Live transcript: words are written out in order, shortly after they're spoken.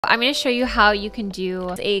I'm going to show you how you can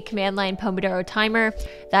do a command line Pomodoro timer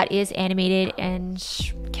that is animated and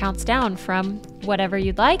counts down from whatever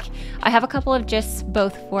you'd like. I have a couple of gists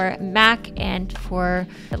both for Mac and for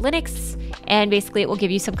Linux, and basically it will give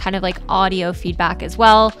you some kind of like audio feedback as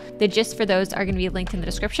well. The gists for those are going to be linked in the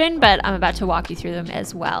description, but I'm about to walk you through them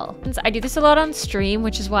as well. Since I do this a lot on stream,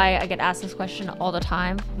 which is why I get asked this question all the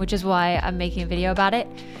time, which is why I'm making a video about it.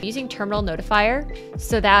 I'm using Terminal Notifier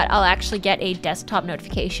so that I'll actually get a desktop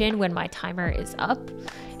notification when my timer is up.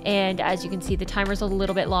 And as you can see, the timer's a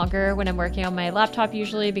little bit longer when I'm working on my laptop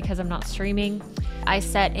usually because I'm not streaming. I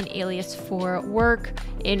set an alias for work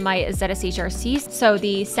in my ZSHRC. So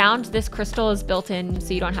the sound, this crystal is built in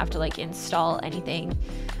so you don't have to like install anything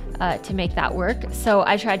to make that work. So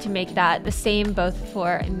I tried to make that the same both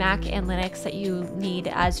for Mac and Linux, that you need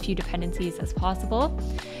as few dependencies as possible.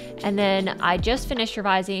 And then I just finished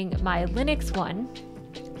revising my Linux one.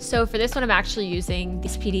 So for this one, I'm actually using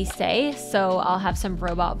this PD say, so I'll have some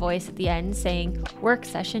robot voice at the end saying work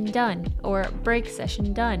session done or break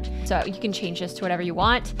session done. So you can change this to whatever you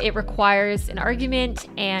want. It requires an argument,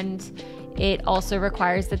 and it also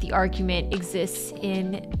requires that the argument exists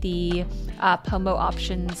in the Pomo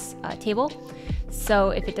options table. So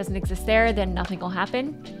if it doesn't exist there, then nothing will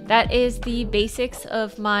happen. That is the basics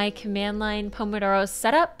of my command line Pomodoro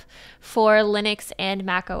setup for Linux and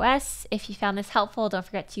Mac OS. If you found this helpful, don't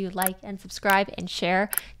forget to like and subscribe and share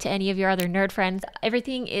to any of your other nerd friends.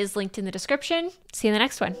 Everything is linked in the description. See you in the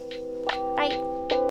next one. Bye.